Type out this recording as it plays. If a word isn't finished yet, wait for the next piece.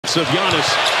dominance of Giannis,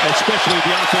 especially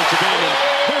the offensive end.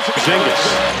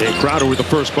 Zingis. Dave Crowder with the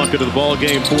first bucket of the ball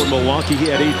game for Milwaukee. He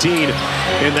had 18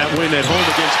 in that win at home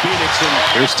against Phoenix. And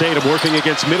here's Tatum working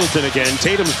against Middleton again.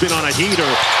 Tatum's been on a heater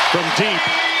from deep.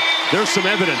 There's some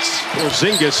evidence for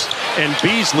Zingis and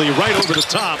Beasley right over the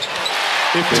top.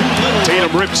 If too little,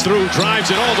 Tatum rips through,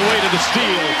 drives it all the way to the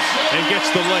steal, and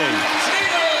gets the lay.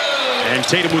 And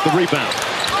Tatum with the rebound.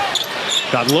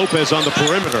 Got Lopez on the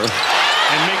perimeter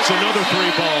and makes another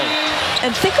three ball.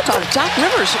 And think about it, Doc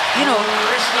Rivers, you know,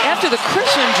 after the Chris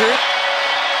injury.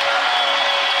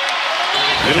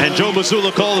 And Joe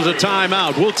Mazzulla calls a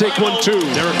timeout. We'll take one, too.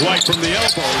 Derek White from the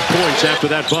elbow. Points after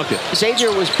that bucket.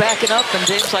 Xavier was backing up, and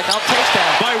Dave's like, I'll take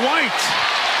that. By White.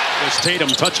 There's Tatum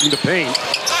touching the paint.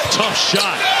 Tough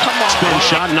shot. Come on. Spin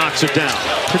shot knocks it down.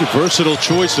 Pretty versatile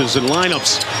choices and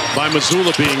lineups by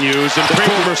Mazzulla being used. And the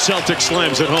former Celtics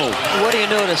slams at home. What do you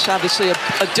notice? Obviously, a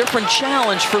different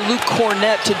challenge for Luke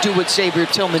Cornett to do what Xavier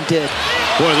Tillman did.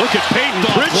 Boy, look at Peyton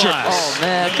Pritchard. Oh,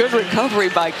 man. Good recovery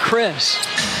by Chris.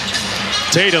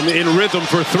 Tatum in rhythm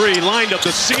for three. Lined up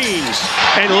the seams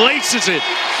and laces it.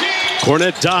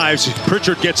 Cornett dives.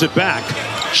 Pritchard gets it back.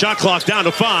 Shot clock down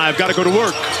to 5. Got to go to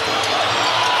work.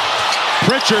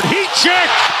 Pritchard, heat check.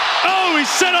 Oh, he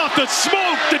set off the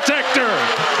smoke detector.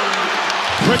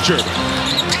 Pritchard,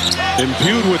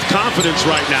 imbued with confidence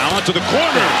right now, onto the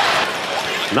corner.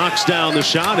 Knocks down the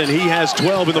shot, and he has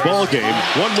 12 in the ball game.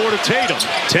 One more to Tatum.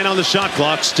 10 on the shot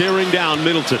clock, staring down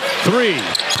Middleton. 3.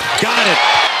 Got it.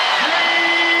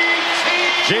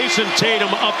 Jason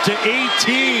Tatum up to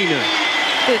 18.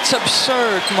 It's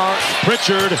absurd, Mark.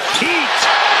 Pritchard, heat.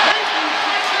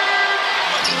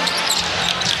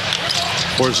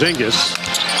 Porzingis.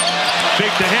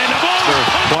 Fake the hand.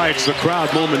 Oh! Quiets the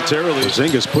crowd momentarily.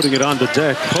 Porzingis putting it on the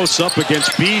deck. Posts up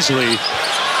against Beasley.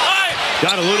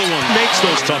 Got a little one. Makes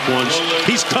those tough ones.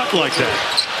 He's cut like that.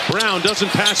 Brown doesn't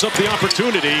pass up the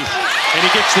opportunity, and he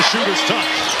gets the shooter's touch.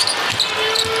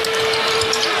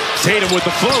 Tatum with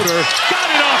the floater. Got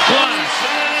it off glass.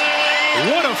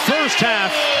 What a first half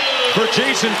for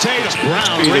Jason Tatum.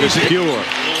 Brown raising secure.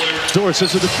 Doris,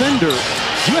 as a defender,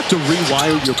 you have to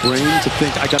rewire your brain to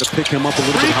think, I got to pick him up a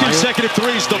little bit higher. 3 consecutive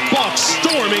threes, the Bucks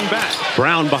storming back.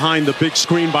 Brown behind the big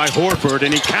screen by Horford,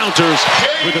 and he counters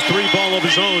with a 3-ball of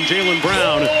his own. Jaylen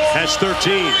Brown has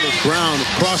 13. Brown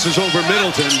crosses over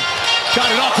Middleton.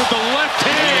 Got it off with the left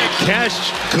hand.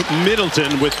 Cash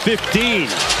Middleton with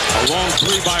 15. A long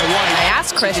 3 by White. I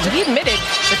asked Chris, and he admitted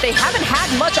that they haven't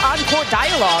had much on-court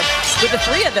dialogue with the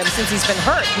 3 of them since he's been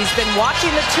hurt. He's been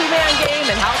watching the 2-man game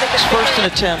and how they get first in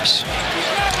attempts,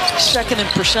 second in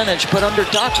percentage, but under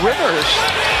Doc Rivers,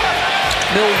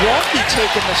 Milwaukee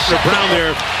taking the second. Brown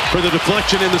there for the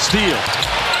deflection and the steal.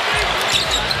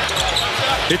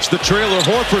 It's the trailer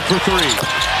Horford for 3.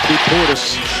 Pete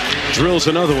Portis drills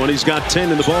another one. He's got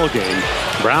 10 in the ball game.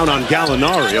 Brown on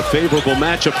Gallinari, a favorable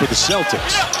matchup for the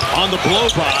Celtics. On the blow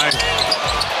by.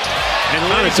 And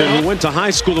Lanington, who went to high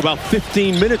school about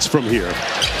 15 minutes from here.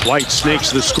 White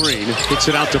snakes the screen, hits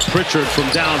it out to Pritchard from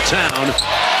downtown.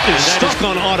 And that has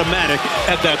gone automatic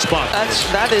at that spot.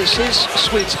 That is his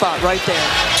sweet spot right there.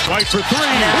 White for 3.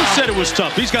 Who said it was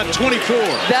tough? He's got 24.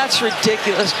 That's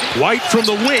ridiculous. White from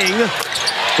the wing.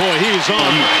 Boy, he is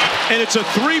on. And it's a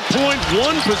 3-point,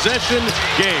 1-possession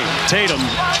game. Tatum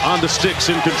on the sticks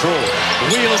in control.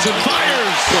 Wheels and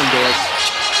fires.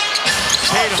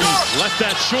 Tatum left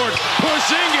that short.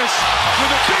 Porzingis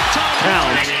with a big time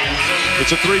count.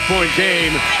 It's a 3-point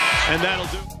game, and that'll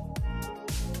do.